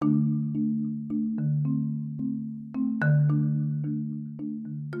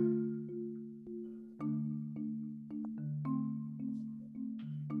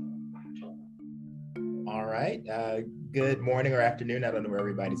right. Good morning or afternoon. I don't know where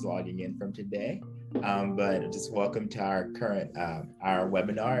everybody's logging in from today, but just welcome to our current our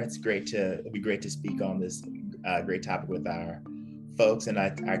webinar. It'll be great to speak on this great topic with our folks and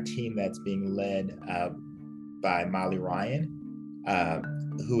our team that's being led by Molly Ryan,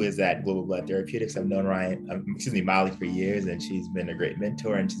 who is at Global Blood Therapeutics. I've known Molly for years, and she's been a great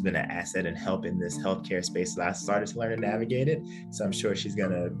mentor, and she's been an asset in helping this healthcare space that I started to learn to navigate it. So I'm sure she's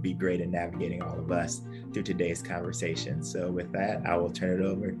going to be great in navigating all of us through today's conversation. So with that, I will turn it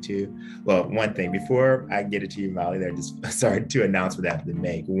over to, one thing before I get it to you, Molly, two announcements I have to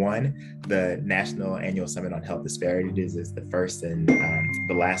make. One, the National Annual Summit on Health Disparities is the first and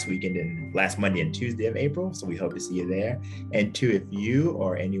the last Monday and Tuesday of April. So we hope to see you there. And two, if you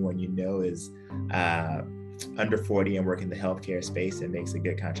or anyone you know is under 40 and work in the healthcare space and makes a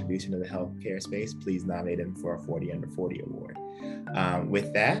good contribution to the healthcare space, please nominate them for a 40 Under 40 award.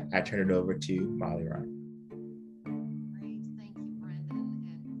 With that, I turn it over to Molly Ryan.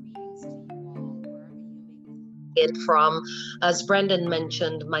 From. As Brendan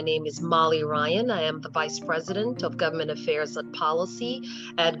mentioned, my name is Molly Ryan. I am the Vice President of Government Affairs and Policy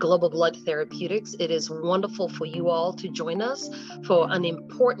at Global Blood Therapeutics. It is wonderful for you all to join us for an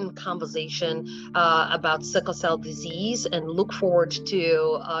important conversation about sickle cell disease, and look forward to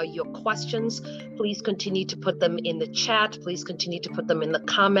your questions. Please continue to put them in the chat. Please continue to put them in the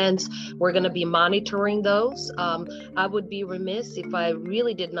comments. We're going to be monitoring those. I would be remiss if I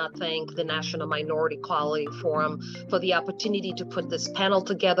really did not thank the National Minority Quality Forum for the opportunity to put this panel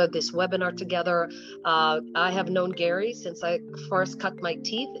together, this webinar together. I have known Gary since I first cut my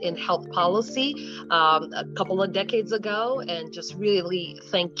teeth in health policy a couple of decades ago, and just really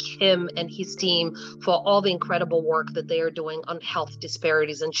thank him and his team for all the incredible work that they are doing on health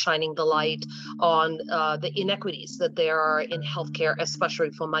disparities and shining the light on the inequities that there are in healthcare,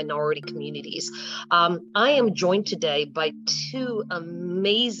 especially for minority communities. I am joined today by two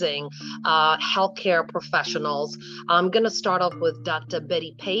amazing healthcare professionals. I'm going to start off with Dr.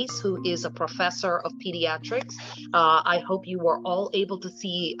 Betty Pace, who is a professor of pediatrics. I hope you were all able to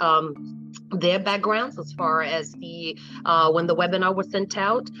see their backgrounds as far as when the webinar was sent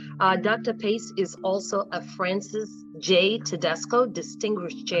out. Dr. Pace is also a Francis J. Tedesco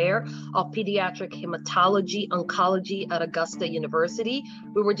Distinguished Chair of Pediatric Hematology Oncology at Augusta University.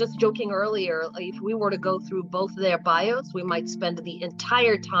 We were just joking earlier, if we were to go through both their bios, we might spend the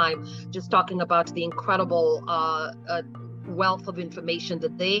entire time just talking about the incredible wealth of information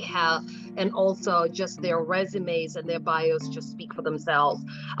that they have, and also just their resumes and their bios just speak for themselves.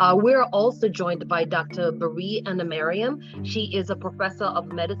 We're also joined by Dr. Bari Anamariam. She is a professor of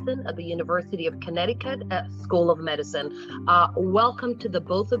medicine at the University of Connecticut School of Medicine. Welcome to the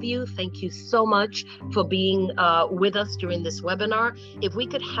both of you. Thank you so much for being with us during this webinar. If we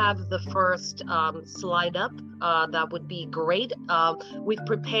could have the first slide up, that would be great. We've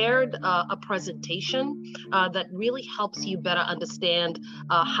prepared a presentation that really helps you better understand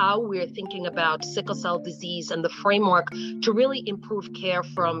how we're thinking about sickle cell disease and the framework to really improve care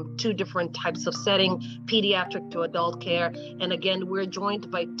from two different types of setting, pediatric to adult care. And again, we're joined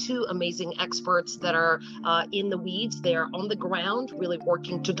by two amazing experts that are in the weeds. They're on the ground, really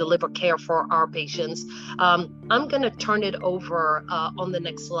working to deliver care for our patients. I'm going to turn it over on the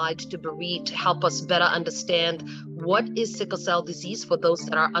next slide to Bari to help us better understand what is sickle cell disease for those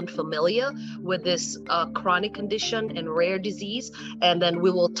that are unfamiliar with this chronic condition and rare disease. And then we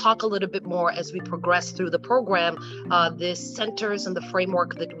will talk a little bit more as we progress through the program, the centers and the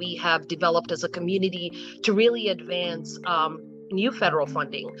framework that we have developed as a community to really advance new federal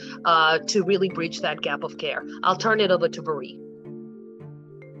funding to really bridge that gap of care. I'll turn it over to Bari.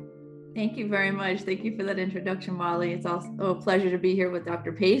 Thank you very much. Thank you for that introduction, Molly. It's also a pleasure to be here with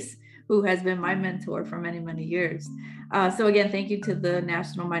Dr. Pace, who has been my mentor for many, many years. So again, thank you to the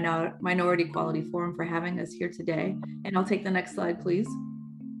National Minority Quality Forum for having us here today. And I'll take the next slide, please.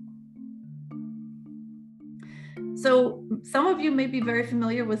 So some of you may be very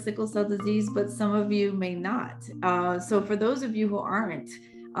familiar with sickle cell disease, but some of you may not. So for those of you who aren't,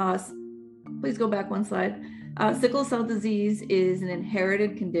 please go back one slide. Sickle cell disease is an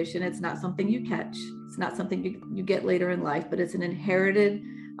inherited condition. It's not something you catch. It's not something you get later in life, but it's an inherited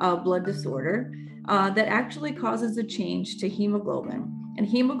blood disorder that actually causes a change to hemoglobin. And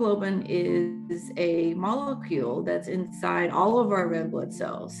hemoglobin is a molecule that's inside all of our red blood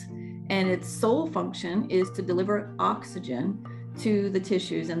cells. And its sole function is to deliver oxygen to the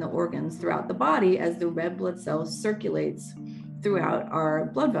tissues and the organs throughout the body as the red blood cells circulates throughout our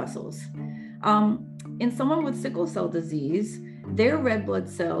blood vessels. In someone with sickle cell disease, their red blood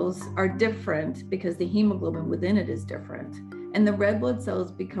cells are different because the hemoglobin within it is different. And the red blood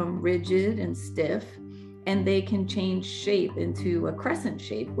cells become rigid and stiff, and they can change shape into a crescent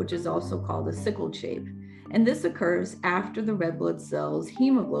shape, which is also called a sickled shape. And this occurs after the red blood cells'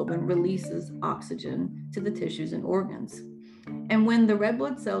 hemoglobin releases oxygen to the tissues and organs. And when the red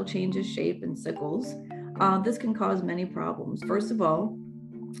blood cell changes shape and sickles, this can cause many problems. First of all,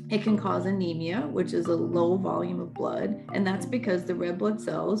 it can cause anemia, which is a low volume of blood. And that's because the red blood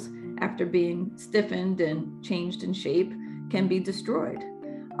cells, after being stiffened and changed in shape, can be destroyed.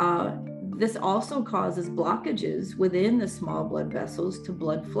 This also causes blockages within the small blood vessels to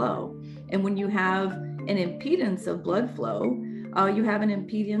blood flow. And when you have an impedance of blood flow, you have an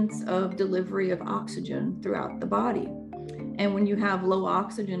impedance of delivery of oxygen throughout the body. And when you have low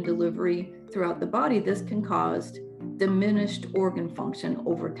oxygen delivery throughout the body, this can cause diminished organ function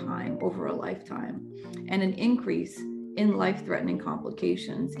over time, over a lifetime, and an increase in life-threatening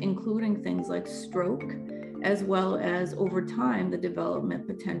complications, including things like stroke, as well as over time, the development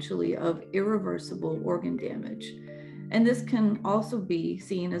potentially of irreversible organ damage. And this can also be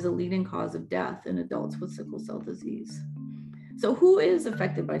seen as a leading cause of death in adults with sickle cell disease. So who is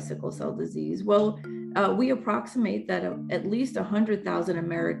affected by sickle cell disease? Well, we approximate that at least 100,000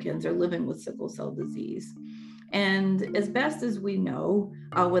 Americans are living with sickle cell disease. And as best as we know,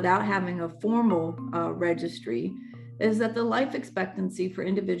 without having a formal registry, is that the life expectancy for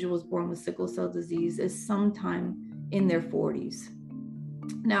individuals born with sickle cell disease is sometime in their 40s.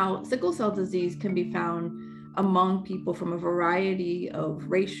 Now, sickle cell disease can be found among people from a variety of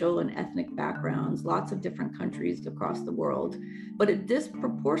racial and ethnic backgrounds, lots of different countries across the world, but it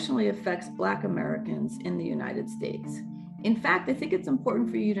disproportionately affects Black Americans in the United States. In fact, I think it's important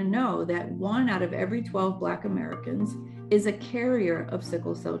for you to know that 1 out of every 12 Black Americans is a carrier of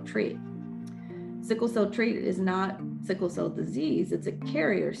sickle cell trait. Sickle cell trait is not sickle cell disease, it's a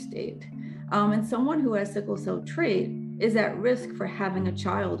carrier state. And someone who has sickle cell trait is at risk for having a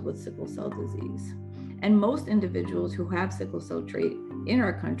child with sickle cell disease. And most individuals who have sickle cell trait in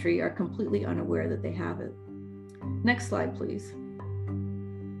our country are completely unaware that they have it. Next slide, please.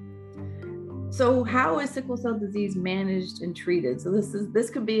 So how is sickle cell disease managed and treated? So this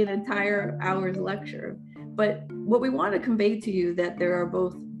could be an entire hour's lecture, but what we want to convey to you that there are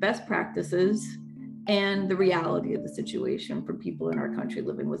both best practices and the reality of the situation for people in our country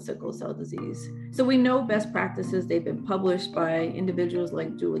living with sickle cell disease. So we know best practices, they've been published by individuals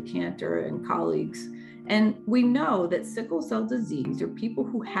like Julie Cantor and colleagues. And we know that sickle cell disease, or people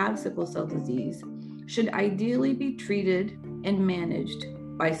who have sickle cell disease, should ideally be treated and managed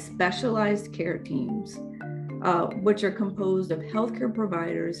by specialized care teams, which are composed of healthcare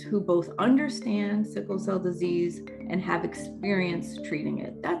providers who both understand sickle cell disease and have experience treating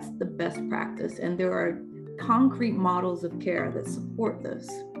it. That's the best practice, and there are concrete models of care that support this.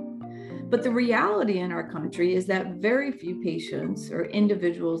 But the reality in our country is that very few patients or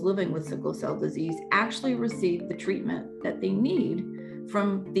individuals living with sickle cell disease actually receive the treatment that they need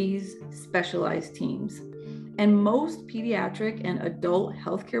from these specialized teams. And most pediatric and adult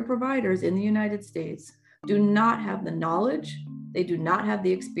healthcare providers in the United States do not have the knowledge, they do not have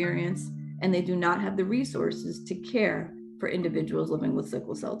the experience, and they do not have the resources to care for individuals living with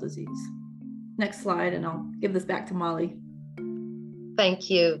sickle cell disease. Next slide, and I'll give this back to Molly. Thank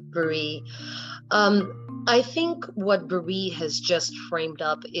you, Bree. I think what Bree has just framed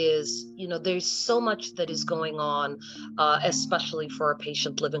up is, there's so much that is going on, especially for a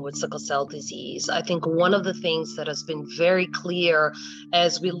patient living with sickle cell disease. I think one of the things that has been very clear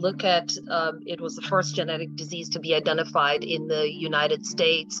as we look at, it was the first genetic disease to be identified in the United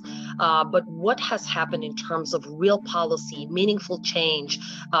States, but what has happened in terms of real policy, meaningful change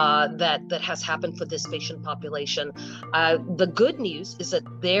that has happened for this patient population. The good news is that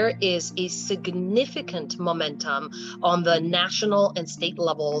there is a significant momentum on the national and state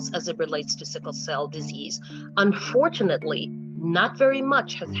levels as it relates to sickle cell disease. Unfortunately, not very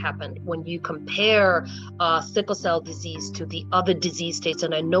much has happened when you compare sickle cell disease to the other disease states,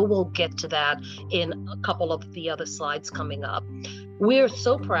 and I know we'll get to that in a couple of the other slides coming up. We're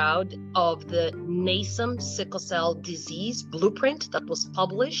so proud of the NASEM sickle cell disease blueprint that was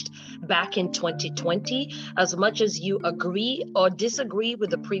published back in 2020. As much as you agree or disagree with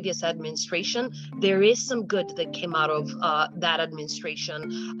the previous administration, there is some good that came out of that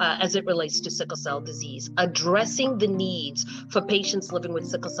administration as it relates to sickle cell disease, addressing the needs for patients living with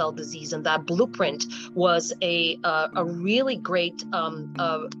sickle cell disease. And that blueprint was a really great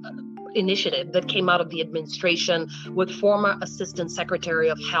initiative that came out of the administration with former Assistant Secretary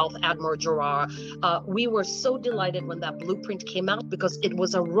of Health, Admiral Giroir. We were so delighted when that blueprint came out because it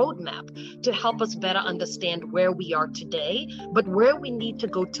was a roadmap to help us better understand where we are today, but where we need to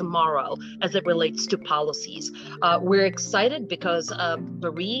go tomorrow as it relates to policies. We're excited because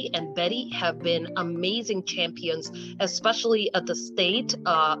Marie and Betty have been amazing champions, especially at the state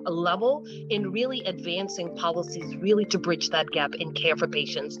level, in really advancing policies really to bridge that gap in care for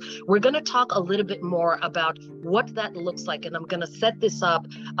patients. We're going to talk a little bit more about what that looks like, and I'm going to set this up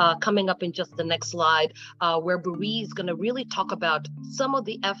coming up in just the next slide, where Marie is going to really talk about some of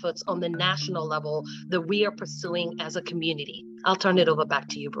the efforts on the national level that we are pursuing as a community. I'll turn it over back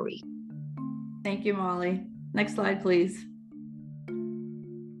to you, Marie. Thank you, Molly. Next slide, please.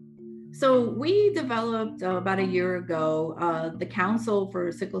 So we developed about a year ago the Council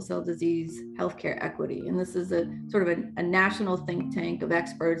for Sickle Cell Disease Healthcare Equity. And this is a sort of a national think tank of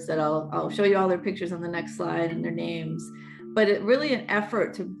experts that I'll show you all their pictures on the next slide and their names. But it really an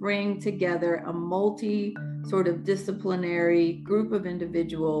effort to bring together a multi sort of disciplinary group of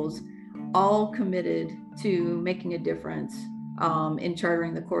individuals, all committed to making a difference in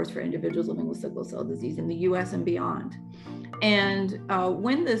charting the course for individuals living with sickle cell disease in the US and beyond. And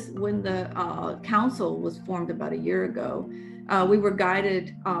when the council was formed about a year ago, we were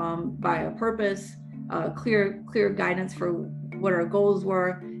guided by a purpose, clear guidance for what our goals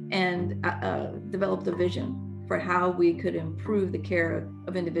were, and developed a vision for how we could improve the care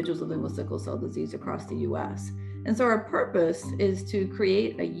of individuals living with sickle cell disease across the US. And so our purpose is to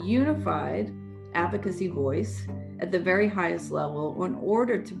create a unified advocacy voice at the very highest level in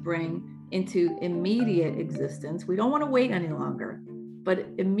order to bring into immediate existence, we don't want to wait any longer, but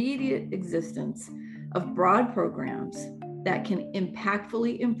immediate existence of broad programs that can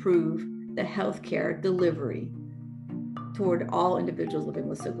impactfully improve the healthcare delivery toward all individuals living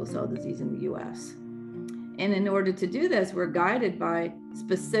with sickle cell disease in the US. And in order to do this, we're guided by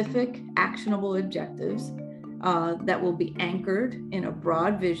specific actionable objectives that will be anchored in a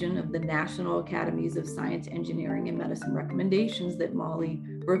broad vision of the National Academies of Science, Engineering, and Medicine recommendations that Molly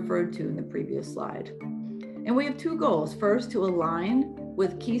referred to in the previous slide. And we have two goals. First, to align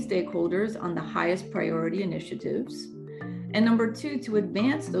with key stakeholders on the highest priority initiatives. And number two, to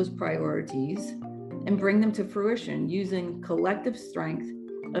advance those priorities and bring them to fruition using collective strength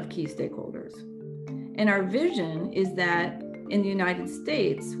of key stakeholders. And our vision is that in the United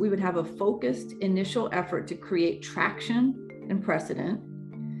States, we would have a focused initial effort to create traction and precedent,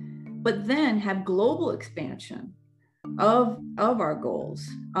 but then have global expansion of our goals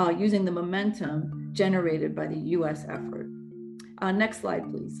using the momentum generated by the US effort. Next slide,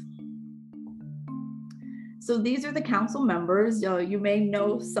 please. So these are the council members. You may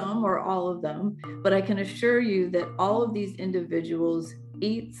know some or all of them, but I can assure you that all of these individuals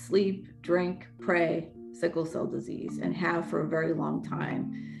eat, sleep, drink, pray sickle cell disease and have for a very long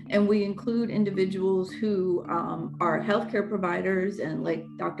time. And we include individuals who are healthcare providers and, like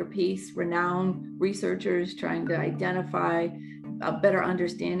Dr. Pace, renowned researchers trying to identify a better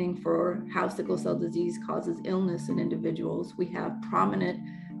understanding for how sickle cell disease causes illness in individuals. We have prominent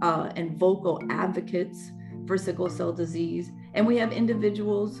and vocal advocates for sickle cell disease, and we have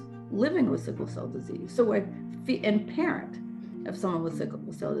individuals living with sickle cell disease. So and parent of someone with sickle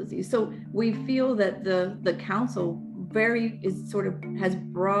cell disease. So we feel that the council has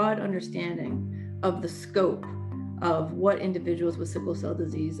broad understanding of the scope of what individuals with sickle cell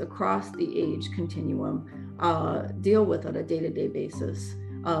disease across the age continuum deal with on a day-to-day basis,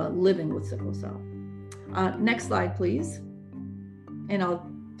 living with sickle cell. Next slide, please. And I'll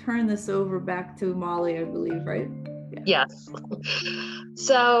turn this over back to Molly, I believe, right? Yeah. Yes.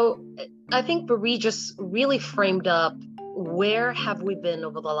 So I think Marie just really framed up where have we been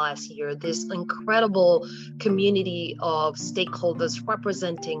over the last year? This incredible community of stakeholders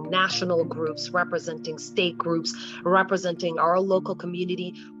representing national groups, representing state groups, representing our local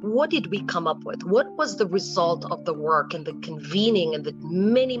community. What did we come up with? What was the result of the work and the convening and the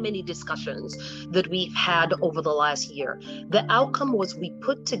many, many discussions that we've had over the last year? The outcome was we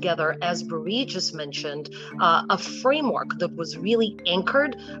put together, as Marie just mentioned, a framework that was really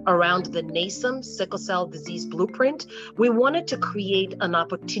anchored around the NASEM sickle cell disease blueprint. We wanted to create an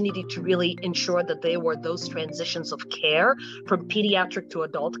opportunity to really ensure that there were those transitions of care from pediatric to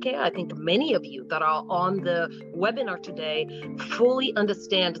adult care. I think many of you that are on the webinar today fully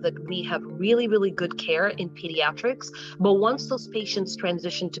understand that we have really, really good care in pediatrics, but once those patients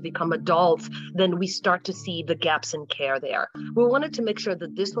transition to become adults, then we start to see the gaps in care there. We wanted to make sure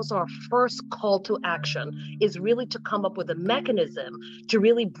that this was our first call to action, is really to come up with a mechanism to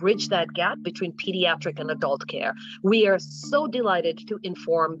really bridge that gap between pediatric and adult care. We are so delighted to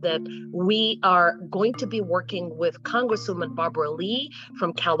inform that we are going to be working with Congresswoman Barbara Lee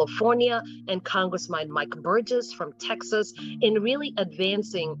from California and Congressman Mike Burgess from Texas in really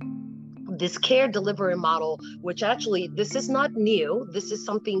advancing this care delivery model, which actually, this is not new. This is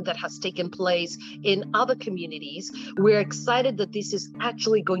something that has taken place in other communities. We're excited that this is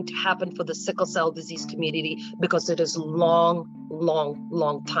actually going to happen for the sickle cell disease community because it is long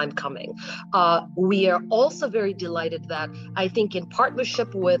time coming. We are also very delighted that I think in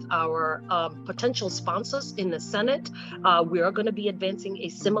partnership with our potential sponsors in the Senate, we are going to be advancing a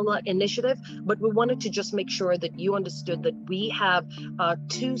similar initiative, but we wanted to just make sure that you understood that we have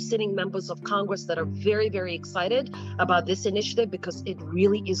two sitting members of Congress that are very excited about this initiative because it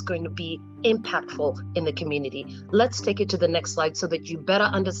really is going to be impactful in the community. Let's take it to the next slide so that you better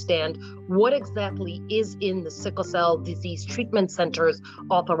understand what exactly is in the Sickle Cell Disease Treatment Centers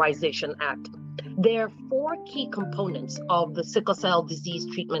Authorization Act. There are four key components of the Sickle Cell Disease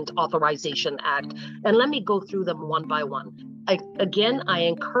Treatment Authorization Act, and let me go through them one by one. Again, I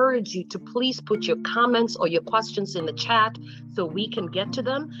encourage you to please put your comments or your questions in the chat so we can get to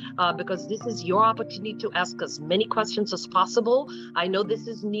them because this is your opportunity to ask as many questions as possible. I know this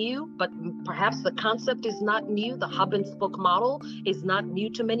is new, but perhaps the concept is not new. The hub and spoke model is not new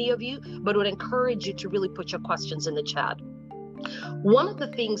to many of you, but would encourage you to really put your questions in the chat. One of the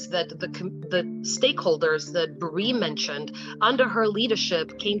things that the stakeholders that Bree mentioned under her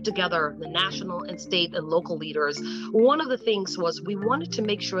leadership came together, the national and state and local leaders. One of the things was we wanted to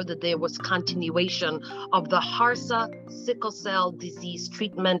make sure that there was continuation of the HRSA sickle cell disease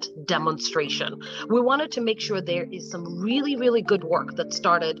treatment demonstration. We wanted to make sure there is some really good work that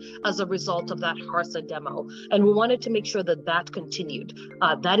started as a result of that HRSA demo. And we wanted to make sure that that continued.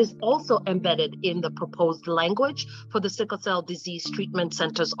 That is also embedded in the proposed language for the Sickle Cell Disease Treatment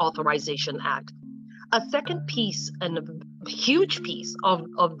Centers Authorization Act. A second piece and a huge piece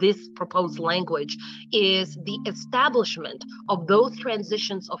of this proposed language is the establishment of those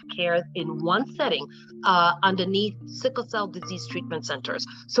transitions of care in one setting underneath sickle cell disease treatment centers.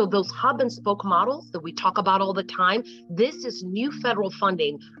 So those hub and spoke models that we talk about all the time, this is new federal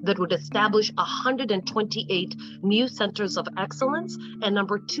funding that would establish 128 new centers of excellence. And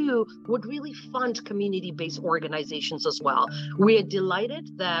number two, would really fund community-based organizations as well. We are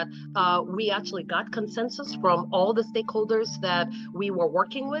delighted that we actually got consensus from all the stakeholders that we were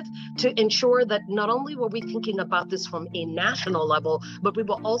working with to ensure that not only were we thinking about this from a national level, but we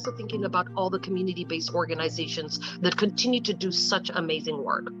were also thinking about all the community-based organizations that continue to do such amazing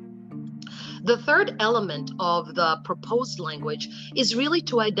work. The third element of the proposed language is really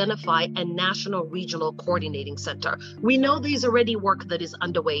to identify a national regional coordinating center. We know there's already work that is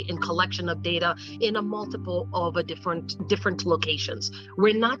underway in collection of data in a multiple of different locations.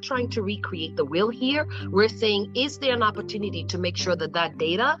 We're not trying to recreate the wheel here. We're saying, is there an opportunity to make sure that that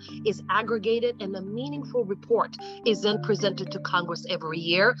data is aggregated and a meaningful report is then presented to Congress every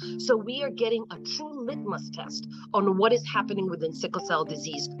year? So we are getting a true litmus test on what is happening within sickle cell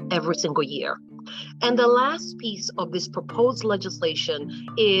disease every single year. And the last piece of this proposed legislation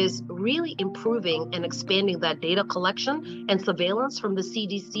is really improving and expanding that data collection and surveillance from the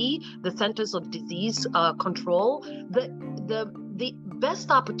CDC, the Centers of Disease Control. The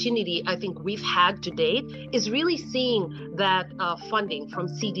best opportunity I think we've had to date is really seeing that funding from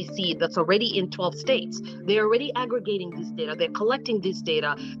CDC that's already in 12 states. They're already aggregating this data. They're collecting this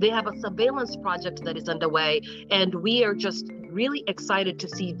data. They have a surveillance project that is underway, and we are just really excited to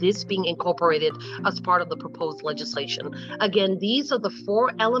see this being incorporated as part of the proposed legislation. Again, these are the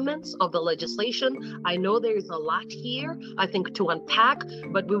four elements of the legislation. I know there is a lot here, I think, to unpack,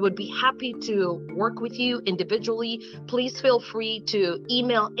 but we would be happy to work with you individually. Please feel free to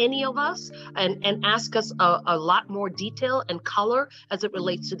email any of us and ask us a lot more detail and color as it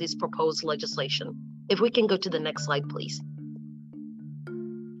relates to this proposed legislation. If we can go to the next slide, please.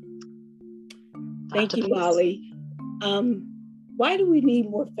 Thank you, Molly. Why do we need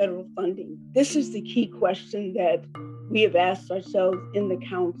more federal funding? This is the key question that we have asked ourselves in the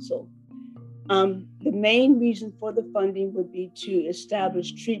council. The main reason for the funding would be to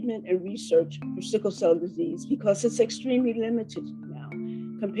establish treatment and research for sickle cell disease because it's extremely limited now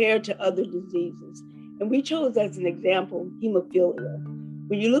compared to other diseases. And we chose as an example hemophilia.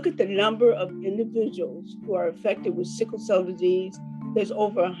 When you look at the number of individuals who are affected with sickle cell disease, there's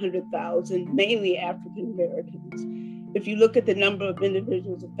over 100,000, mainly African Americans. If you look at the number of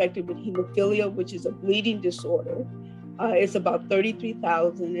individuals affected with hemophilia, which is a bleeding disorder, it's about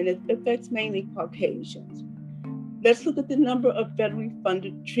 33,000, and it affects mainly Caucasians. Let's look at the number of federally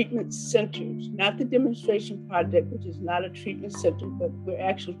funded treatment centers, not the demonstration project, which is not a treatment center, but where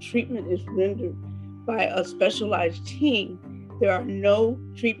actual treatment is rendered by a specialized team, there are no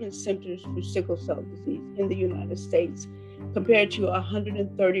treatment centers for sickle cell disease in the United States, compared to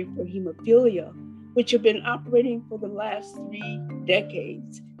 130 for hemophilia, which have been operating for the last 3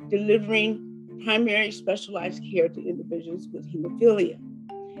 decades, delivering primary specialized care to individuals with hemophilia.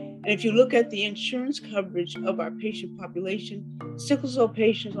 And if you look at the insurance coverage of our patient population, sickle cell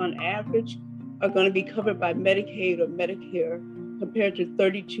patients on average are going to be covered by Medicaid or Medicare, compared to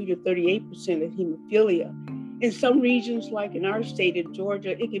 32 to 38% of hemophilia. In some regions, like in our state in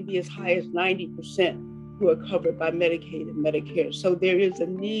Georgia, it can be as high as 90% who are covered by Medicaid and Medicare. So there is a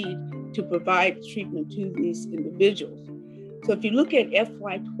need to provide treatment to these individuals. So if you look at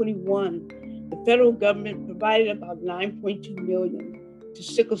FY21, the federal government provided about $9.2 million to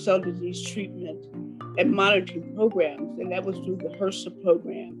sickle cell disease treatment and monitoring programs, and that was through the HRSA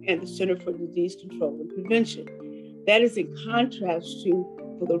program and the Center for Disease Control and Prevention. That is in contrast to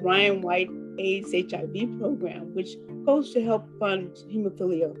for the Ryan White AIDS HIV program, which goes to help fund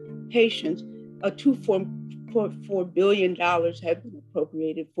hemophilia patients. $2.4 billion have been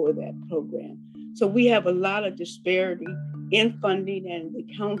appropriated for that program. So we have a lot of disparity in funding, and the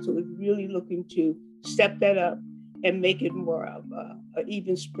council is really looking to step that up and make it more of an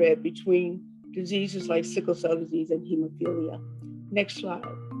even spread between diseases like sickle cell disease and hemophilia. Next slide.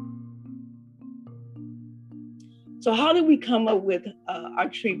 So how did we come up with our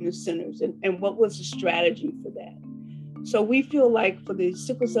treatment centers, and what was the strategy for that? So we feel like for the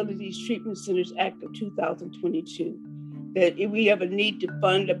Sickle Cell Disease Treatment Centers Act of 2022, that we have a need to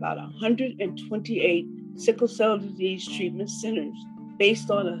fund about 128 sickle cell disease treatment centers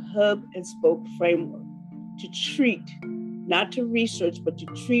based on a hub and spoke framework to treat, not to research, but to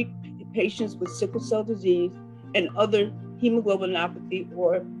treat patients with sickle cell disease and other hemoglobinopathy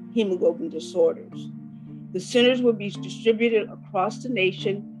or hemoglobin disorders. The centers will be distributed across the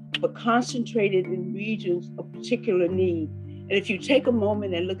nation, but concentrated in regions of particular need. And if you take a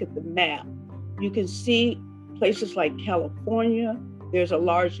moment and look at the map, you can see places like California, there's a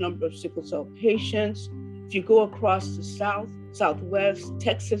large number of sickle cell patients. If you go across the Southwest,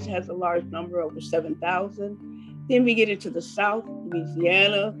 Texas has a large number, over 7,000. Then we get into the South,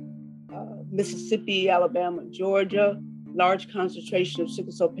 Louisiana, Mississippi, Alabama, Georgia, large concentration of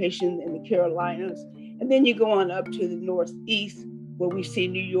sickle cell patients in the Carolinas. And then you go on up to the Northeast, where we see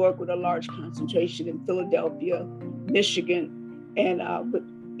New York with a large concentration, in Philadelphia, Michigan, and with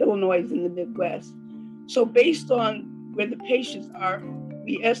Illinois in the Midwest. So based on where the patients are,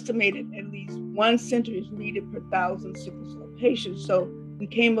 we estimated at least one center is needed per 1,000 sickle cell patients. So we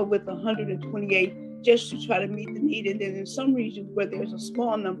came up with 128 just to try to meet the need. And then in some regions where there's a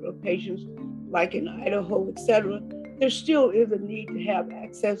small number of patients, like in Idaho, et cetera, there still is a need to have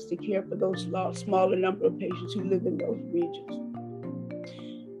access to care for those smaller number of patients who live in those regions.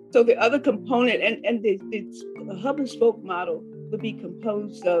 So the other component, and the hub and spoke model would be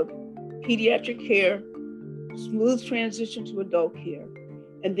composed of pediatric care, smooth transition to adult care,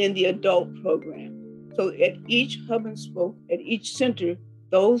 and then the adult program. So at each hub and spoke, at each center,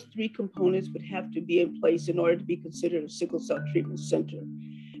 those 3 components would have to be in place in order to be considered a sickle cell treatment center.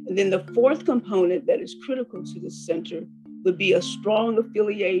 And then the 4th component that is critical to the center would be a strong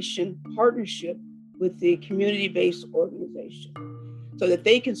affiliation partnership with the community-based organization, so that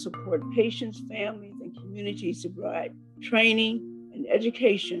they can support patients, families, and communities to provide training and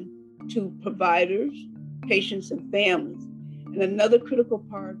education to providers, patients, and families. And another critical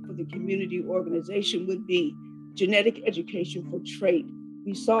part for the community organization would be genetic education for trait.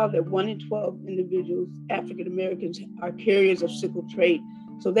 We saw that 1 in 12 individuals, African Americans, are carriers of sickle trait.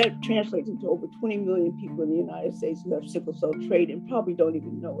 So that translates into over 20 million people in the United States who have sickle cell trait and probably don't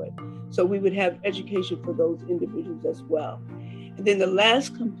even know it. So we would have education for those individuals as well. And then the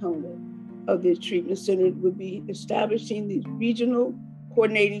last component of the treatment center would be establishing these regional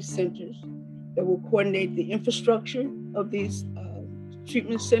coordinating centers that will coordinate the infrastructure of these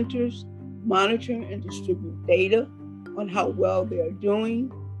treatment centers, monitoring and distribute data on how well they are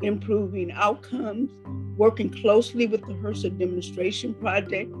doing, improving outcomes, working closely with the HRSA demonstration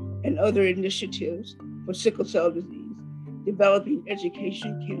project and other initiatives for sickle cell disease, developing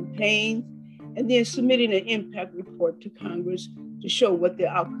education campaigns, and then submitting an impact report to Congress to show what the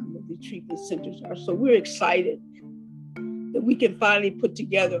outcome of the treatment centers are. So we're excited that we can finally put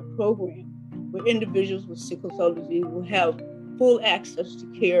together a program where individuals with sickle cell disease will have full access to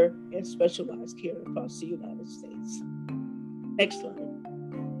care and specialized care across the United States. Next slide.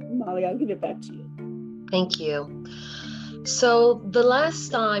 Molly, I'll give it back to you. Thank you. So the last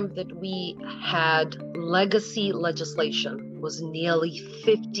time that we had legacy legislation was nearly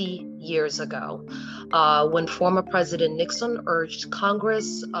 50 years ago, when former President Nixon urged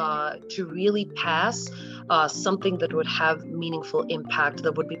Congress to really pass something that would have meaningful impact,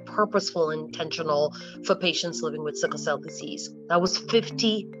 that would be purposeful and intentional for patients living with sickle cell disease. That was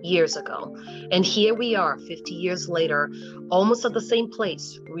 50 years ago. And here we are, 50 years later, almost at the same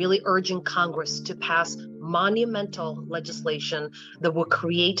place, really urging Congress to pass monumental legislation that will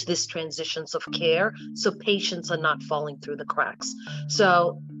create these transitions of care so patients are not falling through the cracks.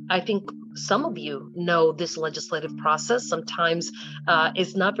 So I think some of you know this legislative process. Sometimes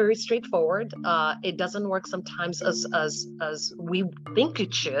it's not very straightforward. It doesn't work sometimes as we think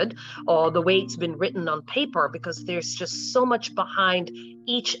it should, or the way it's been written on paper, because there's just so much behind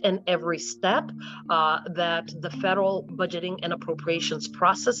each and every step that the federal budgeting and appropriations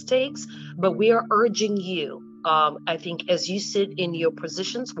process takes. But we are urging you, I think, as you sit in your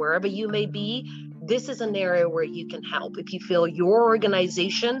positions, wherever you may be, this is an area where you can help. If you feel your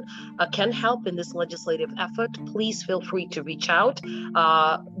organization can help in this legislative effort, please feel free to reach out.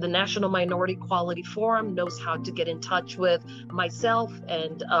 The National Minority Quality Forum knows how to get in touch with myself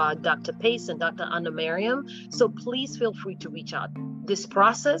and Dr. Pace and Dr. Anna Mariam. So please feel free to reach out. This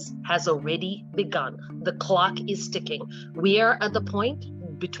process has already begun. The clock is ticking. We are at the point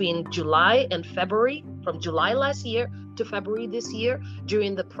between July and February, from July last year to February this year,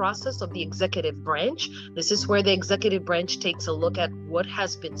 during the process of the executive branch. This is where the executive branch takes a look at what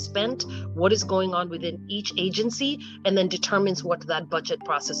has been spent, what is going on within each agency, and then determines what that budget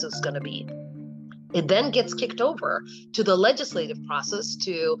process is going to be. It then gets kicked over to the legislative process,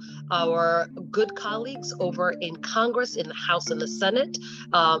 to our good colleagues over in Congress, in the House and the Senate.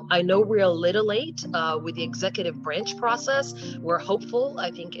 I know we're a little late with the executive branch process. We're hopeful,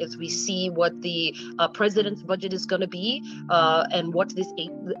 I think, as we see what the president's budget is going to be and what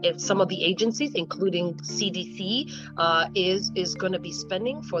some of the agencies, including CDC, is going to be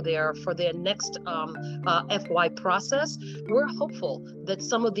spending for their next FY process. We're hopeful that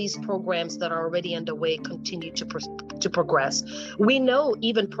some of these programs that are already underway continue to progress. We know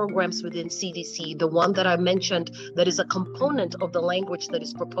even programs within CDC, the one that I mentioned that is a component of the language that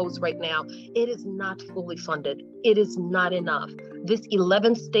is proposed right now, it is not fully funded. It is not enough. This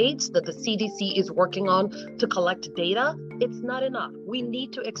 11 states that the CDC is working on to collect data, it's not enough. We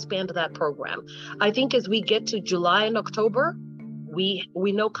need to expand that program. I think as we get to July and October, we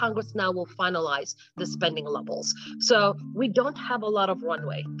know Congress now will finalize the spending levels. So we don't have a lot of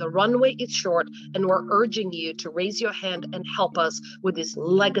runway. The runway is short, and we're urging you to raise your hand and help us with this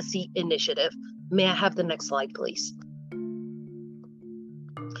legacy initiative. May I have the next slide, please?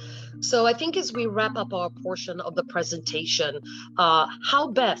 So I think as we wrap up our portion of the presentation,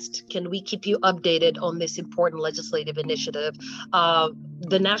 how best can we keep you updated on this important legislative initiative?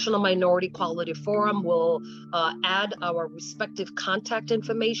 The National Minority Quality Forum will add our respective contact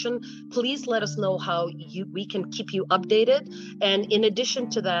information. Please let us know how we can keep you updated. And in addition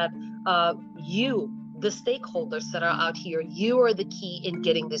to that, the stakeholders that are out here, you are the key in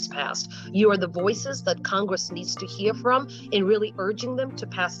getting this passed. You are the voices that Congress needs to hear from in really urging them to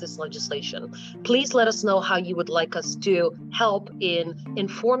pass this legislation. Please let us know how you would like us to help in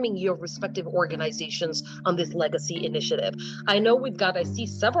informing your respective organizations on this legacy initiative. I know I see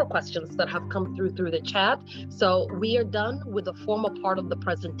several questions that have come through the chat. So we are done with the formal part of the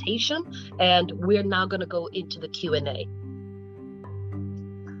presentation, and we're now going to go into the Q&A.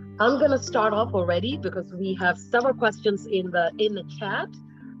 I'm going to start off already because we have several questions in the chat.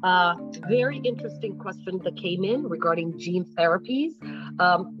 Very interesting question that came in regarding gene therapies.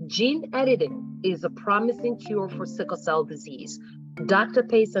 Gene editing is a promising cure for sickle cell disease. Dr.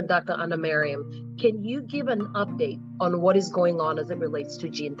 Pace and Dr. Anna Mariam, can you give an update on what is going on as it relates to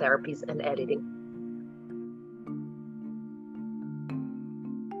gene therapies and editing?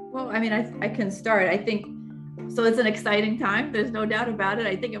 Well, I mean, I can start. I think so. It's an exciting time. There's no doubt about it.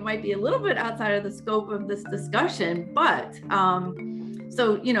 I think it might be a little bit outside of the scope of this discussion, but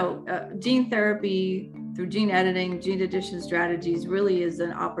gene therapy through gene editing, gene addition strategies really is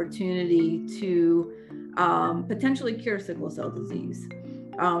an opportunity to potentially cure sickle cell disease.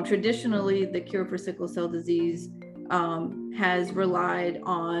 Traditionally, the cure for sickle cell disease has relied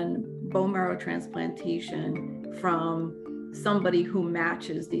on bone marrow transplantation from somebody who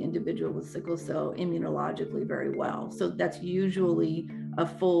matches the individual with sickle cell immunologically very well. So that's usually a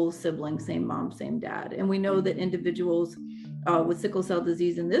full sibling, same mom, same dad. And we know that individuals with sickle cell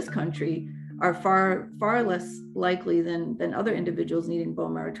disease in this country are far less likely than other individuals needing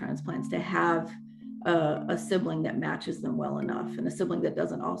bone marrow transplants to have a sibling that matches them well enough, and a sibling that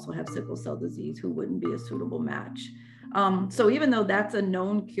doesn't also have sickle cell disease who wouldn't be a suitable match. So even though that's a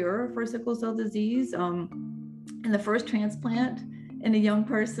known cure for sickle cell disease, in the first transplant, in a young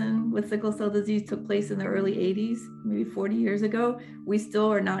person with sickle cell disease took place in the early 80s, maybe 40 years ago, we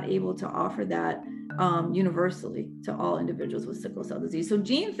still are not able to offer that universally to all individuals with sickle cell disease. So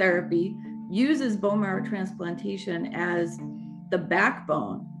gene therapy uses bone marrow transplantation as the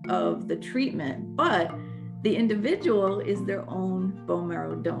backbone of the treatment, but the individual is their own bone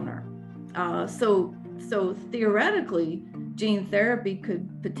marrow donor. So theoretically, gene therapy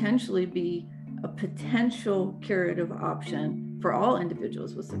could potentially be a potential curative option for all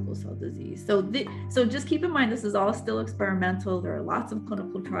individuals with sickle cell disease. So just keep in mind, this is all still experimental. There are lots of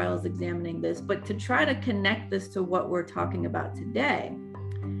clinical trials examining this, but to try to connect this to what we're talking about today,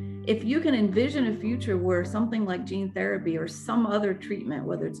 if you can envision a future where something like gene therapy or some other treatment,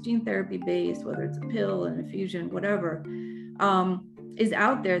 whether it's gene therapy based, whether it's a pill, an infusion, whatever, is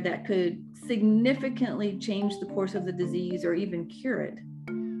out there that could significantly change the course of the disease or even cure it,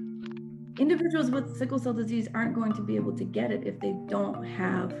 individuals with sickle cell disease aren't going to be able to get it if they don't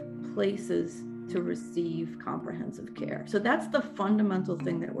have places to receive comprehensive care. So that's the fundamental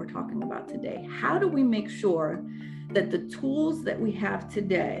thing that we're talking about today. How do we make sure that the tools that we have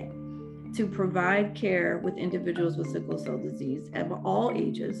today to provide care with individuals with sickle cell disease of all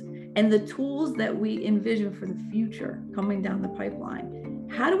ages, and the tools that we envision for the future coming down the pipeline,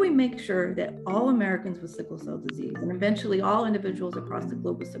 how do we make sure that all Americans with sickle cell disease, and eventually all individuals across the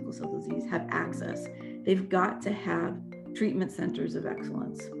globe with sickle cell disease, have access? They've got to have treatment centers of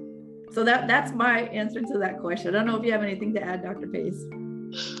excellence. So that's my answer to that question. I don't know if you have anything to add, Dr. Pace.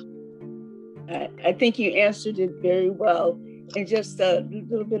 I think you answered it very well. And just a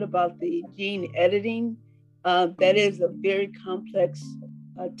little bit about the gene editing. That is a very complex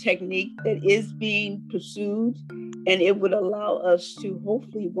technique that is being pursued, and it would allow us to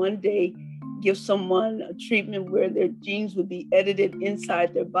hopefully one day give someone a treatment where their genes would be edited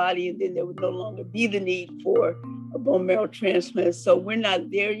inside their body, and then there would no longer be the need for a bone marrow transplant. So we're not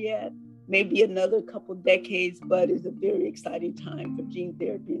there yet, maybe another couple decades, but it's a very exciting time for gene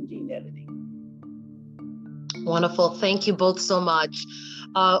therapy and gene editing. Wonderful. Thank you both so much.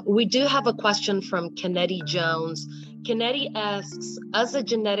 We do have a question from Kennedy Jones. Kennedy asks, as a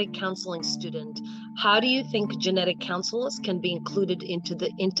genetic counseling student, how do you think genetic counselors can be included into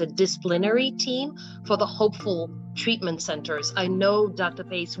the interdisciplinary team for the hopeful treatment centers? I know, Dr.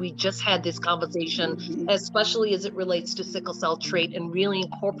 Pace, we just had this conversation, especially as it relates to sickle cell trait, and really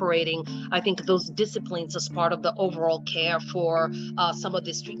incorporating, I think, those disciplines as part of the overall care for some of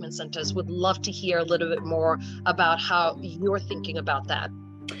these treatment centers. Would love to hear a little bit more about how you're thinking about that.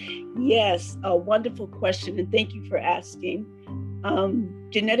 Yes, a wonderful question, and thank you for asking.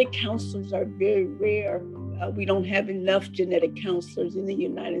 Genetic counselors are very rare. We don't have enough genetic counselors in the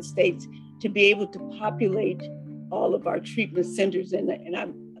United States to be able to populate all of our treatment centers, and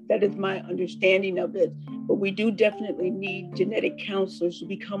that is my understanding of it. But we do definitely need genetic counselors to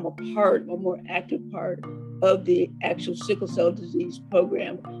become a more active part of the actual sickle cell disease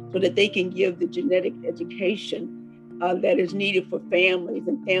program, so that they can give the genetic education that is needed for families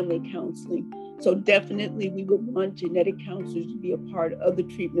and family counseling. So definitely we would want genetic counselors to be a part of the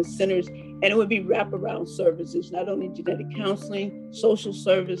treatment centers, and it would be wraparound services, not only genetic counseling, social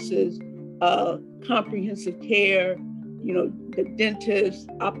services, comprehensive care, the dentist,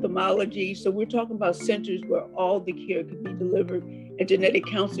 ophthalmology. So we're talking about centers where all the care could be delivered, and genetic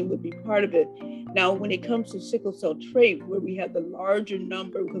counseling would be part of it. Now, when it comes to sickle cell trait, where we have the larger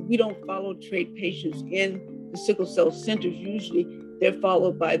number, because we don't follow trait patients in the sickle cell centers, usually they're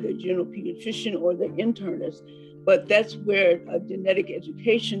followed by the general pediatrician or the internist. But that's where a genetic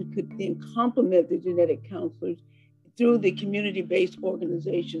education could then complement the genetic counselors through the community-based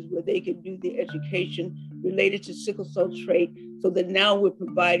organizations, where they could do the education related to sickle cell trait, so that now we're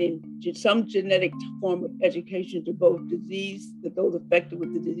providing some genetic form of education to both those affected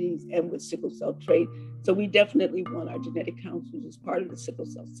with the disease and with sickle cell trait. So we definitely want our genetic counselors as part of the sickle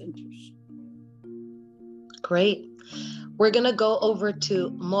cell centers. Great. We're going to go over to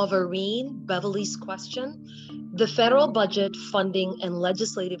Maureen Beverly's question. The federal budget, funding, and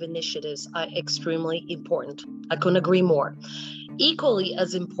legislative initiatives are extremely important. I couldn't agree more. Equally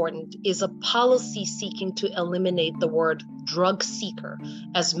as important is a policy seeking to eliminate the word drug seeker,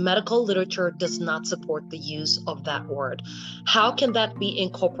 as medical literature does not support the use of that word. How can that be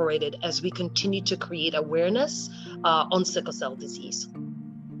incorporated as we continue to create awareness on sickle cell disease?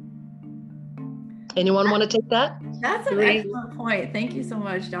 Anyone want to take that? That's an excellent point. Thank you so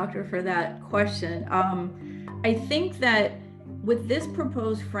much, Doctor, for that question. I think that with this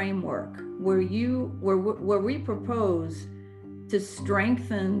proposed framework, where we propose to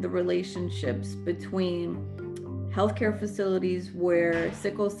strengthen the relationships between healthcare facilities where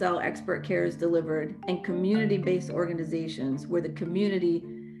sickle cell expert care is delivered, and community-based organizations where the community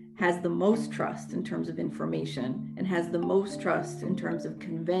has the most trust in terms of information and has the most trust in terms of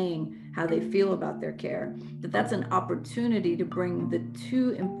conveying how they feel about their care, that's an opportunity to bring the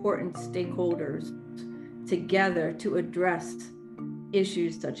two important stakeholders together to address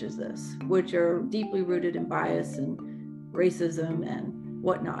issues such as this, which are deeply rooted in bias and racism and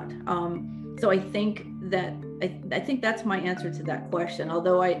whatnot. So I think that I think that's my answer to that question.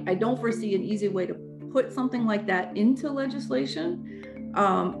 Although I don't foresee an easy way to put something like that into legislation,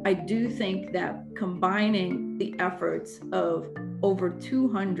 I do think that combining the efforts of over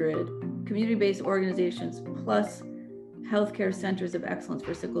 200 community-based organizations plus healthcare centers of excellence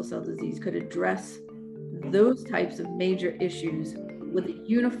for sickle cell disease could address those types of major issues with a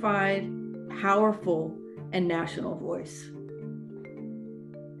unified, powerful, and national voice.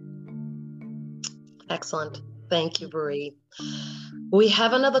 Excellent. Thank you, Bree. We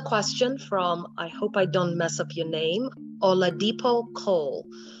have another question from, I hope I don't mess up your name, Oladipo Cole.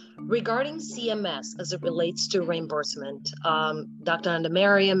 Regarding CMS as it relates to reimbursement, Dr.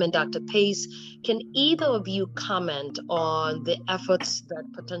 Andemariam and Dr. Pace, can either of you comment on the efforts that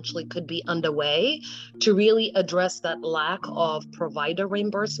potentially could be underway to really address that lack of provider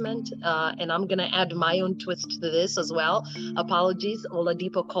reimbursement? And I'm going to add my own twist to this as well. Apologies,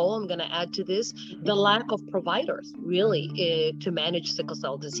 Oladipo Cole, I'm going to add to this, the lack of providers really to manage sickle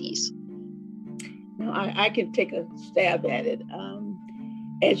cell disease. No, I can take a stab at it.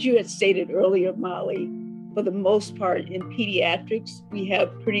 As you had stated earlier, Molly, for the most part in pediatrics, we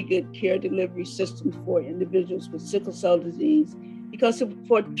have pretty good care delivery systems for individuals with sickle cell disease, because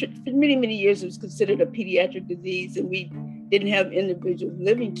for many, many years it was considered a pediatric disease, and we didn't have individuals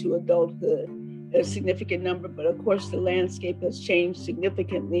living to adulthood, a significant number. But of course, the landscape has changed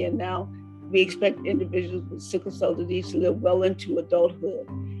significantly, and now we expect individuals with sickle cell disease to live well into adulthood.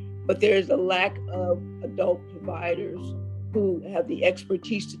 But there is a lack of adult providers who have the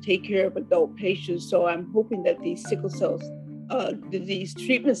expertise to take care of adult patients. So I'm hoping that these sickle cell disease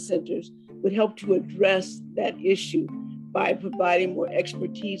treatment centers would help to address that issue by providing more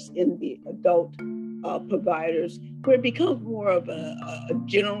expertise in the adult providers, where it becomes more of a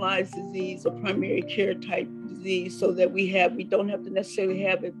generalized disease, a primary care type disease, so that we don't have to necessarily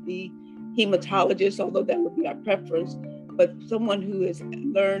have it be hematologist, although that would be our preference, but someone who has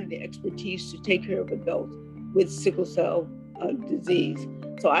learned the expertise to take care of adults with sickle cell disease.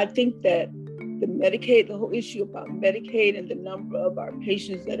 So I think that the whole issue about Medicaid and the number of our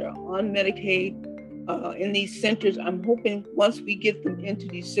patients that are on Medicaid in these centers, I'm hoping once we get them into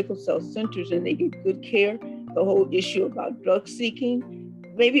these sickle cell centers and they get good care, the whole issue about drug seeking,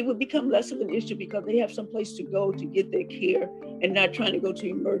 maybe it would become less of an issue because they have some place to go to get their care and not trying to go to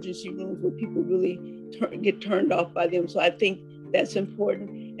emergency rooms where people really get turned off by them. So I think that's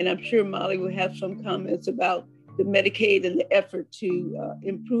important. And I'm sure Molly will have some comments about the Medicaid and the effort to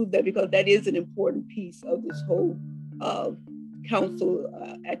improve that, because that is an important piece of this whole council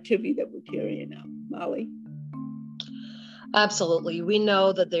activity that we're carrying out. Molly? Absolutely. We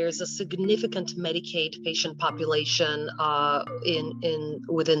know that there's a significant Medicaid patient population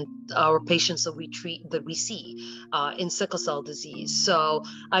within our patients that we see in sickle cell disease. So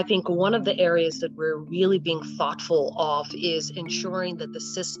I think one of the areas that we're really being thoughtful of is ensuring that the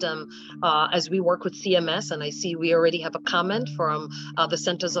system, as we work with CMS, and I see we already have a comment from the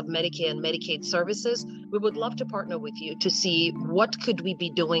Centers of Medicare and Medicaid Services, we would love to partner with you to see what could we be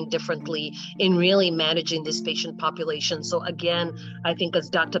doing differently in really managing this patient population. So again, I think as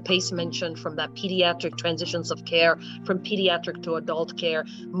Dr. Pace mentioned, from that pediatric transitions of care, from pediatric to adult care,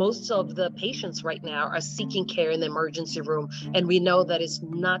 most of the patients right now are seeking care in the emergency room. And we know that it's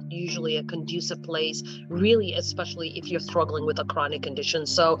not usually a conducive place, really, especially if you're struggling with a chronic condition.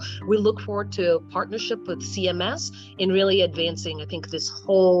 So we look forward to partnership with CMS in really advancing, I think, this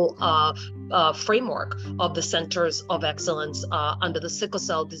whole framework of the centers of excellence under the sickle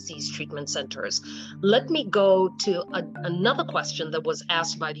cell disease treatment centers. Let me go to another question that was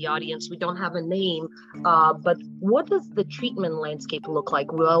asked by the audience. We don't have a name, but what does the treatment landscape look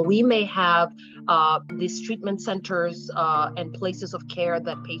like? Well, we may have these treatment centers and places of care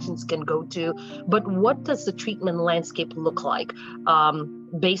that patients can go to, but what does the treatment landscape look like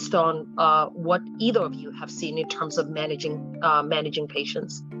based on what either of you have seen in terms of managing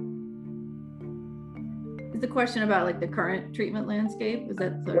patients? Is the question about like the current treatment landscape? Is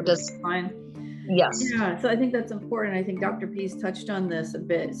that fine? Yes. Yeah, so I think that's important. I think Dr. Pease touched on this a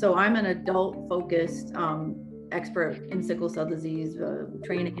bit. So I'm an adult-focused expert in sickle cell disease,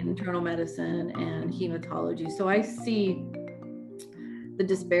 training in internal medicine and hematology. So I see the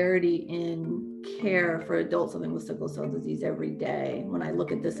disparity in care for adults living with sickle cell disease every day. When I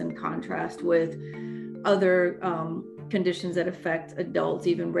look at this in contrast with other conditions that affect adults,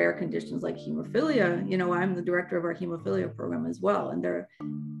 even rare conditions like hemophilia, I'm the director of our hemophilia program as well. And there are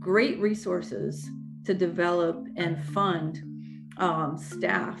great resources to develop and fund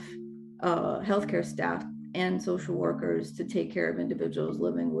staff, healthcare staff and social workers to take care of individuals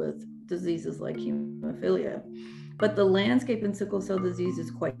living with diseases like hemophilia. But the landscape in sickle cell disease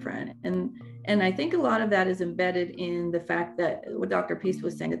is quite different. And I think a lot of that is embedded in the fact that what Dr. Pace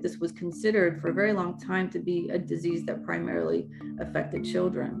was saying, that this was considered for a very long time to be a disease that primarily affected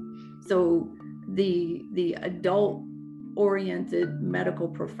children. So the adult-oriented medical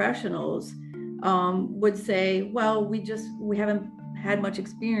professionals would say, well, we haven't had much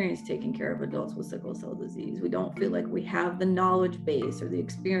experience taking care of adults with sickle cell disease. We don't feel like we have the knowledge base or the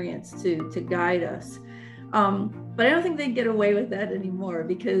experience to guide us. But I don't think they get away with that anymore,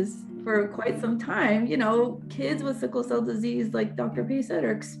 because for quite some time, kids with sickle cell disease, like Dr. Pace said,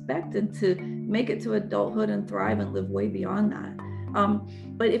 are expected to make it to adulthood and thrive and live way beyond that.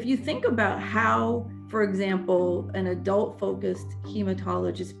 But if you think about how, for example, an adult-focused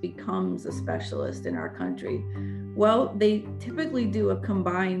hematologist becomes a specialist in our country, well, they typically do a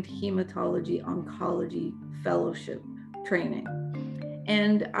combined hematology oncology fellowship training.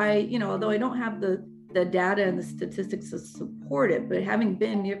 And although I don't have the data and the statistics to support it, but having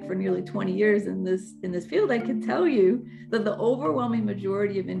been here for nearly 20 years in this field, I can tell you that the overwhelming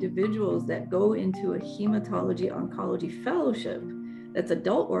majority of individuals that go into a hematology oncology fellowship that's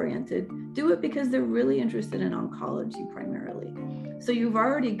adult oriented do it because they're really interested in oncology primarily. So you've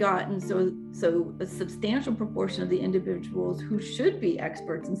already gotten so a substantial proportion of the individuals who should be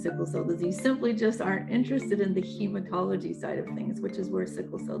experts in sickle cell disease simply just aren't interested in the hematology side of things, which is where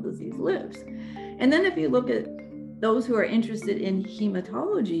sickle cell disease lives. And then if you look at those who are interested in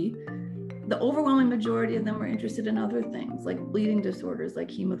hematology, the overwhelming majority of them are interested in other things like bleeding disorders like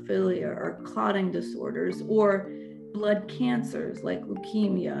hemophilia, or clotting disorders, or blood cancers like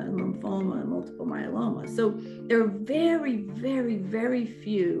leukemia and lymphoma and multiple myeloma. So there are very, very, very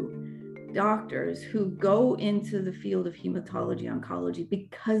few doctors who go into the field of hematology oncology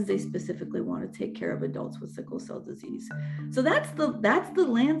because they specifically want to take care of adults with sickle cell disease. So that's the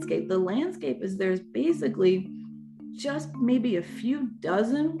landscape. The landscape is there's basically just maybe a few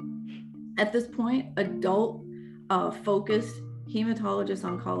dozen at this point adult focused hematologists,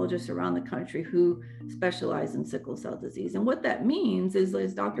 oncologists around the country who specialize in sickle cell disease. And what that means is,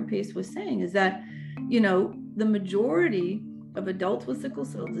 as Dr. Pace was saying, is that, the majority of adults with sickle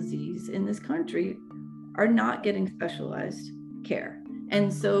cell disease in this country are not getting specialized care.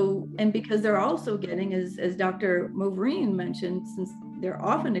 And because they're also getting, as Dr. Moverine mentioned, since they're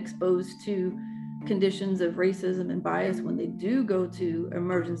often exposed to conditions of racism and bias when they do go to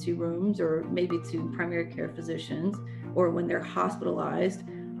emergency rooms or maybe to primary care physicians, or when they're hospitalized,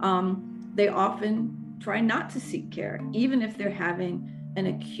 they often try not to seek care, even if they're having an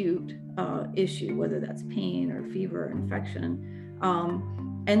acute issue, whether that's pain or fever or infection.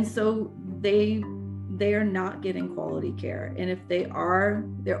 And so they are not getting quality care. And if they are,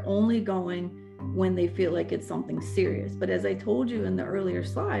 they're only going when they feel like it's something serious. But as I told you in the earlier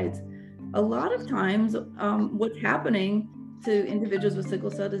slides, a lot of times what's happening to individuals with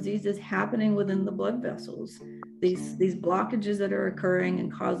sickle cell disease is happening within the blood vessels. These blockages that are occurring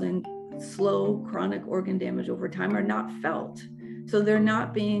and causing slow chronic organ damage over time are not felt. So they're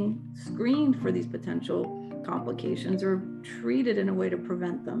not being screened for these potential complications or treated in a way to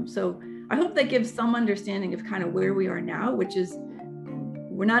prevent them. So I hope that gives some understanding of kind of where we are now, which is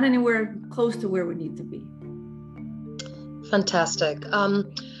we're not anywhere close to where we need to be. Fantastic.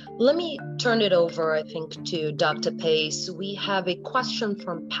 Let me turn it over, I think, to Dr. Pace. We have a question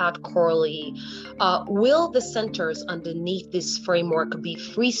from Pat Corley. Will the centers underneath this framework be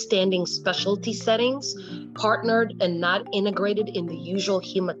freestanding specialty settings, partnered and not integrated in the usual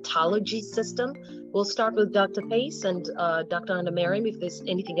hematology system? We'll start with Dr. Pace, and Dr. Andemariam, if there's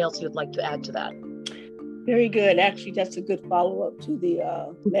anything else you'd like to add to that. Very good. Actually, that's a good follow-up to the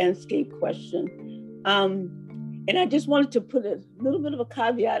landscape question. And I just wanted to put a little bit of a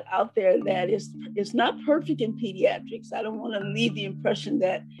caveat out there that it's not perfect in pediatrics. I don't want to leave the impression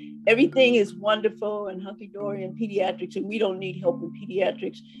that everything is wonderful and hunky-dory in pediatrics and we don't need help in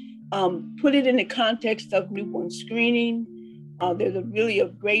pediatrics. Put it in the context of newborn screening. There's really a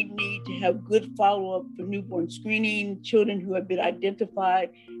great need to have good follow-up for newborn screening, children who have been identified,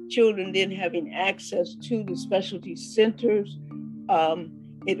 children then having access to the specialty centers.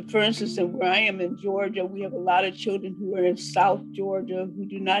 For instance, where I am in Georgia, we have a lot of children who are in South Georgia who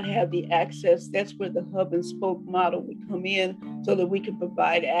do not have the access. That's where the hub and spoke model would come in so that we can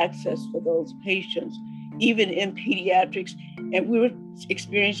provide access for those patients, even in pediatrics. And we were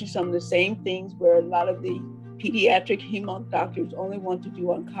experiencing some of the same things where a lot of the pediatric hem-onc doctors only want to do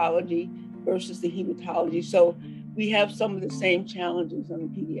oncology versus the hematology. So we have some of the same challenges on the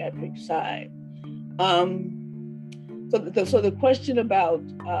pediatric side. So the question about,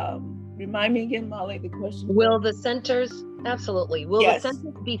 remind me again, Molly, the question. Will the centers, absolutely, will the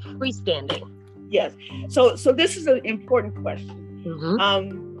centers be freestanding? Yes. So this is an important question.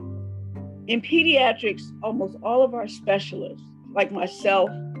 In pediatrics, almost all of our specialists, like myself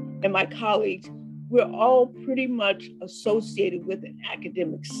and my colleagues, we're all pretty much associated with an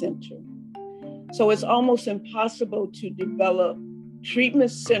academic center. So it's almost impossible to develop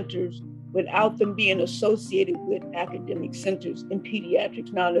treatment centers without them being associated with academic centers in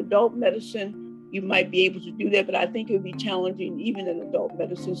pediatrics. Now, in adult medicine, you might be able to do that, but I think it would be challenging even in adult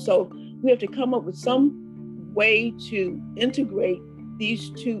medicine. So we have to come up with some way to integrate these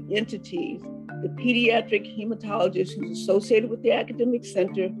two entities, the pediatric hematologist who's associated with the academic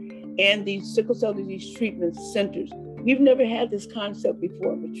center and the sickle cell disease treatment centers. We've never had this concept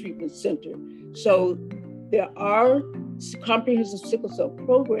before of a treatment center. So there are comprehensive sickle cell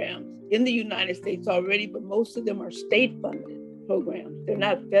programs in the United States already, but most of them are state-funded programs. They're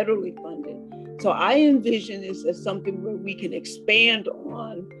not federally funded. So I envision this as something where we can expand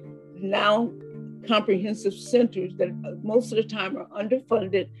on now comprehensive centers that most of the time are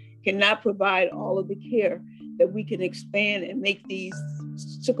underfunded, cannot provide all of the care, that we can expand and make these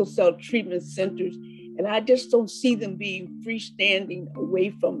sickle cell treatment centers. And I just don't see them being freestanding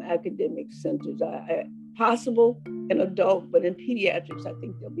away from academic centers. Possible in adult, but in pediatrics, I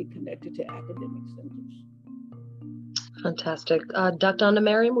think they'll be connected to academic centers. Fantastic. Dr.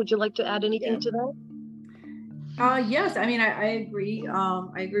 Anna-Mariam, would you like to add anything to that? Yes, I mean, I agree.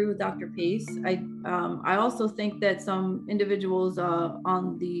 I agree with Dr. Pace. I also think that some individuals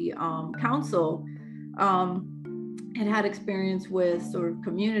on the council had experience with sort of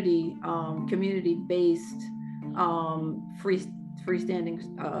community-based freestanding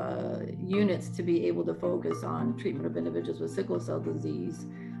units to be able to focus on treatment of individuals with sickle cell disease.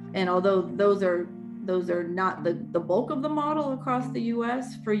 And although those are not the bulk of the model across the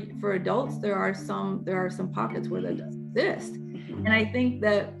U.S. for adults, there are some pockets where that does exist. And I think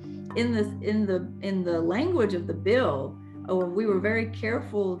that in the language of the bill, we were very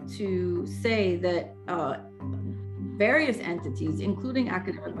careful to say that various entities, including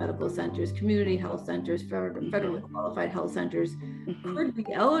academic medical centers, community health centers, federally qualified health centers, could be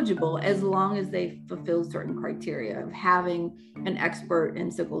eligible as long as they fulfill certain criteria of having an expert in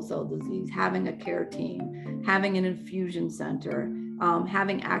sickle cell disease, having a care team, having an infusion center,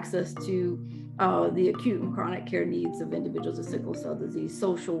 having access to the acute and chronic care needs of individuals with sickle cell disease,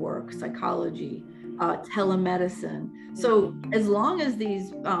 social work, psychology, telemedicine. So as long as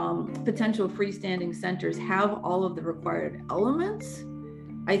these potential freestanding centers have all of the required elements,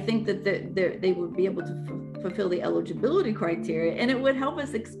 I think that they would be able to fulfill the eligibility criteria, and it would help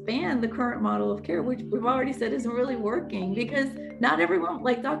us expand the current model of care, which we've already said isn't really working, because not everyone,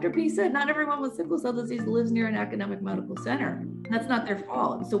 like Dr. P said, not everyone with sickle cell disease lives near an academic medical center. That's not their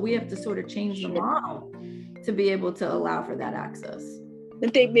fault. So we have to sort of change the model to be able to allow for that access.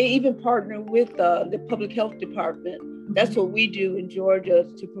 And they may even partner with the public health department. That's what we do in Georgia,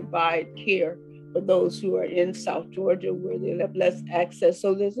 to provide care for those who are in South Georgia where they have less access.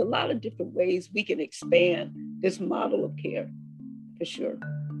 So there's a lot of different ways we can expand this model of care, for sure.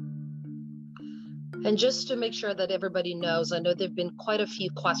 And just to make sure that everybody knows, I know there've been quite a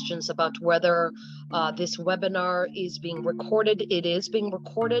few questions about whether this webinar is being recorded. It is being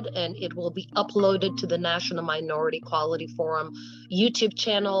recorded, and it will be uploaded to the National Minority Quality Forum YouTube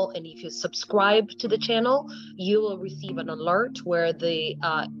channel. And if you subscribe to the channel, you will receive an alert where the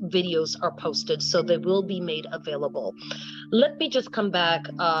videos are posted, so they will be made available. Let me just come back,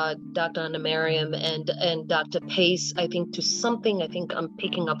 Dr. Anna-Mariam and Dr. Pace, I think, to something I think I'm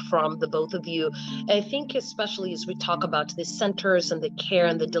picking up from the both of you. I think especially as we talk about the centers and the care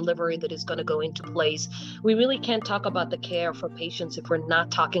and the delivery that is going to go into place, we really can't talk about the care for patients if we're not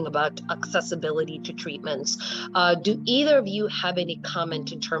talking about accessibility to treatments. Do either of you have any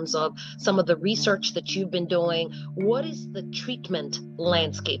comment in terms of some of the research that you've been doing? What does the treatment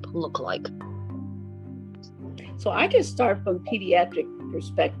landscape look like? So I can start from pediatric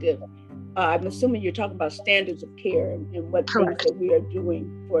perspective. I'm assuming you're talking about standards of care and what things that we are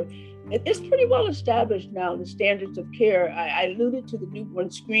doing for. It's pretty well established now, the standards of care. I alluded to the newborn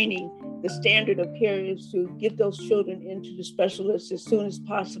screening the standard of care is to get those children into the specialists as soon as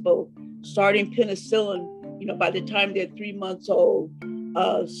possible, starting penicillin, by the time they're 3 months old,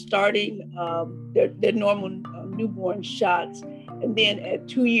 starting their normal newborn shots, and then at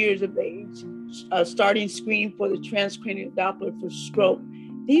 2 years of age, starting screening for the transcranial Doppler for stroke.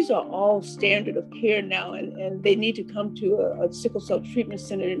 These are all standard of care now, and they need to come to a sickle cell treatment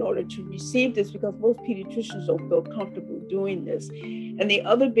center in order to receive this, because most pediatricians don't feel comfortable doing this. And the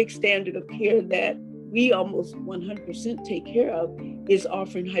other big standard of care that we almost 100% take care of is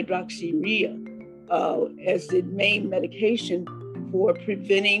offering hydroxyurea as the main medication for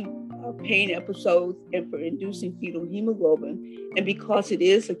preventing pain episodes and for inducing fetal hemoglobin. And because it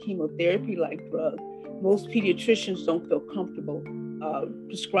is a chemotherapy-like drug, most pediatricians don't feel comfortable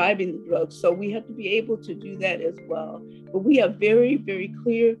prescribing the drug. So we have to be able to do that as well. But we have very, very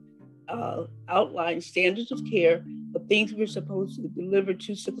clear outlined standards of care, the things we're supposed to deliver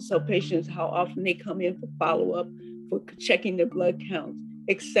to sickle cell patients, how often they come in for follow-up, for checking their blood counts,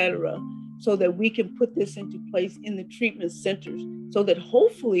 et cetera, so that we can put this into place in the treatment centers, so that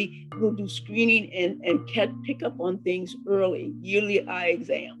hopefully we'll do screening and pick up on things early, yearly eye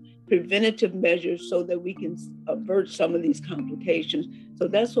exam, preventative measures, so that we can avert some of these complications. So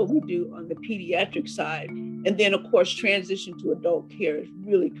that's what we do on the pediatric side. And then of course, transition to adult care is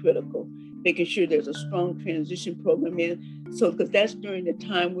really critical, making sure there's a strong transition program in. So, because that's during the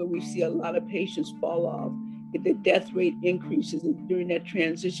time where we see a lot of patients fall off, the death rate increases during that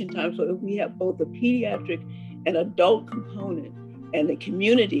transition time. So if we have both a pediatric and adult component and the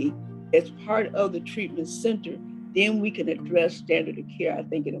community as part of the treatment center, then we can address standard of care, I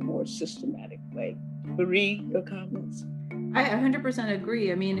think, in a more systematic way. Marie, your comments? I 100%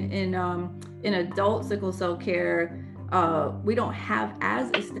 agree. I mean, in adult sickle cell care, we don't have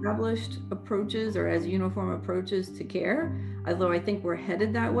as established approaches or as uniform approaches to care, although I think we're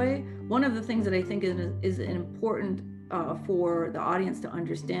headed that way. One of the things that I think is important for the audience to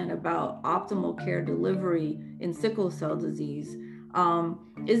understand about optimal care delivery in sickle cell disease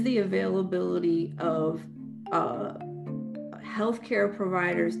is the availability of healthcare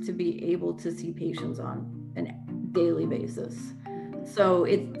providers to be able to see patients on a daily basis. So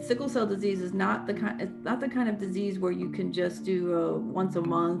sickle cell disease is not the kind of disease where you can just do a once a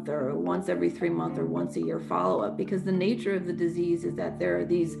month or once every 3 months or once a year follow-up, because the nature of the disease is that there are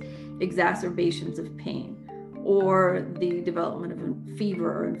these exacerbations of pain, or the development of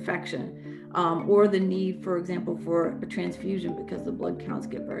fever or infection, or the need, for example, for a transfusion because the blood counts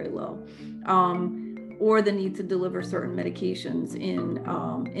get very low, or the need to deliver certain medications in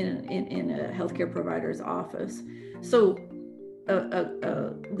a healthcare provider's office. So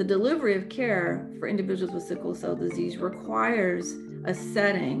the delivery of care for individuals with sickle cell disease requires a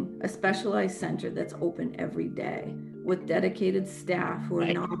setting, a specialized center that's open every day with dedicated staff who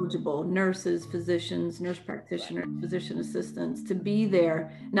are knowledgeable, nurses, physicians, nurse practitioners, physician assistants, to be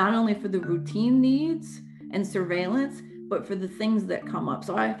there not only for the routine needs and surveillance, but for the things that come up.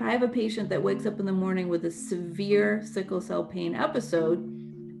 So if I have a patient that wakes up in the morning with a severe sickle cell pain episode,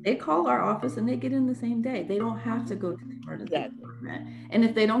 they call our office and they get in the same day. They don't have to go to the emergency department. And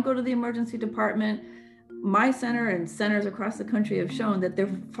if they don't go to the emergency department, my center and centers across the country have shown that they're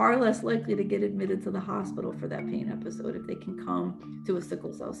far less likely to get admitted to the hospital for that pain episode if they can come to a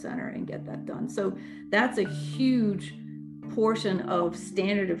sickle cell center and get that done. So that's a huge portion of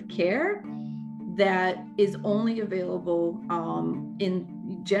standard of care that is only available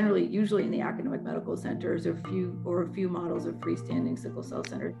usually in the academic medical centers, or a few models of freestanding sickle cell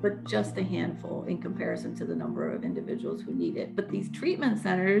centers, but just a handful in comparison to the number of individuals who need it. But these treatment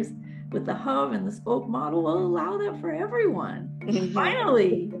centers with the hub and the spoke model will allow that for everyone. Mm-hmm.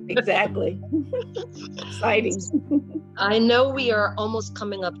 Finally. Exactly. Exciting. I know we are almost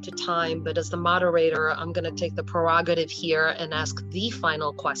coming up to time, but as the moderator, I'm going to take the prerogative here and ask the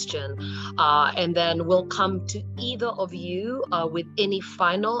final question. And then we'll come to either of you with any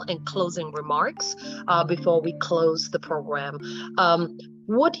final and closing remarks before we close the program.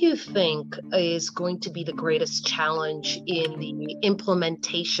 What do you think is going to be the greatest challenge in the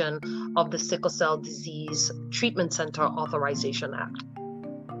implementation of the Sickle Cell Disease Treatment Center Authorization Act?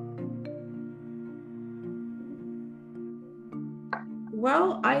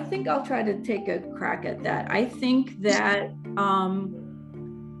 Well, I think I'll try to take a crack at that. I think that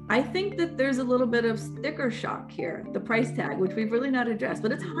there's a little bit of sticker shock here, the price tag, which we've really not addressed,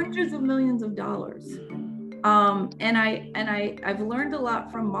 but it's hundreds of millions of dollars. And I've learned a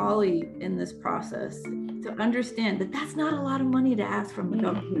lot from Molly in this process to understand that that's not a lot of money to ask from the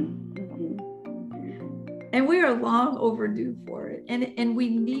government. And we are long overdue for it. And we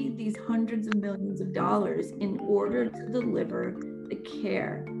need these hundreds of millions of dollars in order to deliver the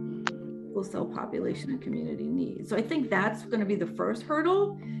care. sickle cell population and community needs. So I think that's going to be the first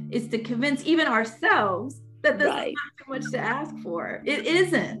hurdle, is to convince even ourselves that this is not too much to ask for. It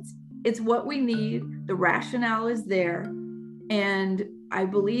isn't. It's what we need. The rationale is there. And I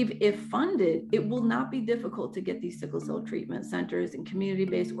believe if funded, it will not be difficult to get these sickle cell treatment centers and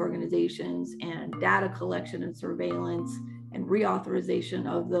community-based organizations and data collection and surveillance and reauthorization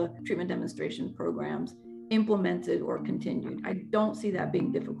of the treatment demonstration programs implemented or continued. I don't see that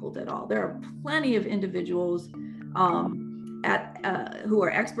being difficult at all. There are plenty of individuals who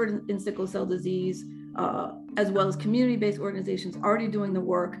are expert in sickle cell disease, as well as community-based organizations already doing the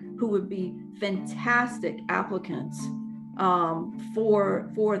work, who would be fantastic applicants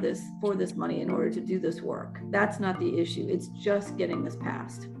for this money in order to do this work. That's not the issue. It's just getting this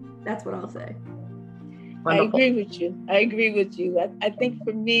passed. That's what I'll say. Wonderful. I agree with you. I think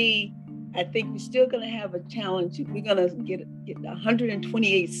for me, I think we're still going to have a challenge. If we're going to get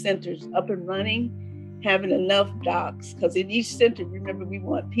 128 centers up and running, having enough docs, because in each center, remember, we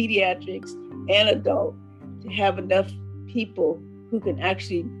want pediatrics and adult to have enough people who can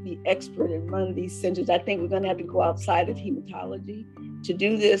actually be expert and run these centers. I think we're going to have to go outside of hematology to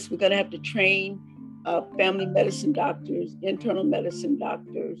do this. We're going to have to train family medicine doctors, internal medicine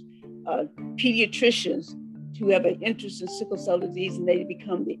doctors, pediatricians who have an interest in sickle cell disease, and they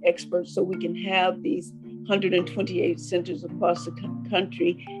become the experts, so we can have these 128 centers across the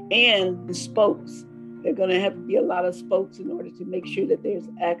country, and the spokes. There are going to have to be a lot of spokes in order to make sure that there's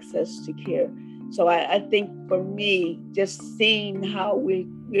access to care. So I think for me, just seeing how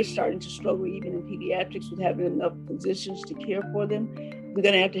we're starting to struggle even in pediatrics with having enough physicians to care for them, we're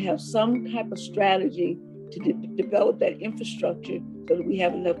going to have some type of strategy to develop that infrastructure so that we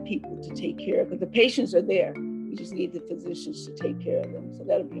have enough people to take care of. Because the patients are there, we just need the physicians to take care of them. So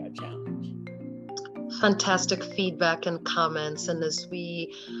that'll be our challenge. Fantastic feedback and comments. And as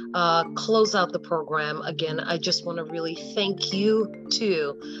we close out the program, again, I just want to really thank you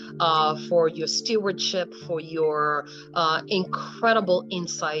too for your stewardship, for your incredible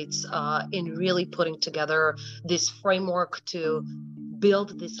insights in really putting together this framework to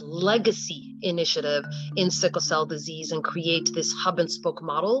build this legacy initiative in sickle cell disease and create this hub and spoke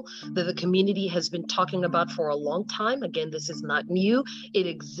model that the community has been talking about for a long time. Again, this is not new. It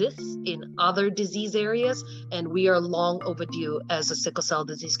exists in other disease areas, and we are long overdue as a sickle cell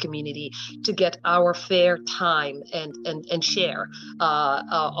disease community to get our fair time and share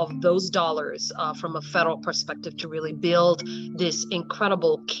of those dollars from a federal perspective to really build this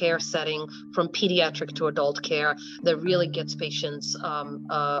incredible care setting from pediatric to adult care that really gets patients on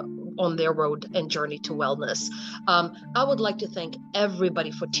their road and journey to wellness. I would like to thank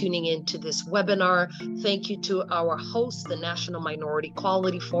everybody for tuning in to this webinar. Thank you to our host, the National Minority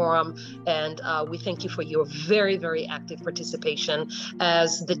Quality Forum, and we thank you for your very, very active participation.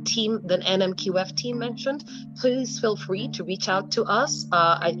 As the NMQF team mentioned, please feel free to reach out to us.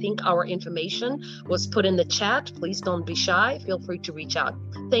 I think our information was put in the chat. Please don't be shy. Feel free to reach out.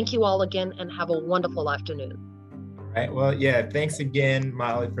 Thank you all again, and have a wonderful afternoon. All right. Well, yeah, thanks again,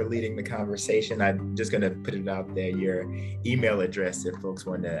 Molly, for leading the conversation. I'm just going to put it out there, your email address, if folks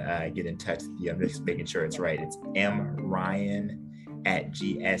want to get in touch with you. I'm just making sure it's right. It's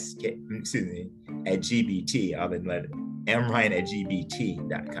mryan@gbbt. I'll then let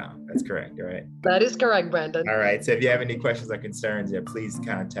mryan@gbt.com. That's correct, right? That is correct, Brandon. All right. So if you have any questions or concerns, please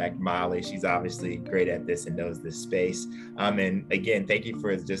contact Molly. She's obviously great at this and knows this space. And again, thank you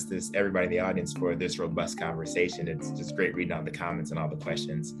for just this, everybody in the audience, for this robust conversation. It's just great reading all the comments and all the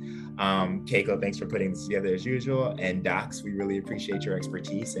questions. Keiko, thanks for putting this together as usual. And Docs, we really appreciate your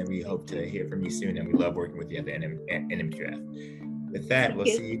expertise, and we hope to hear from you soon. And we love working with you at the NMQF. With that, we'll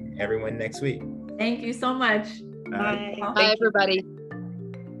see everyone next week. Thank you so much. Bye. Bye, everybody.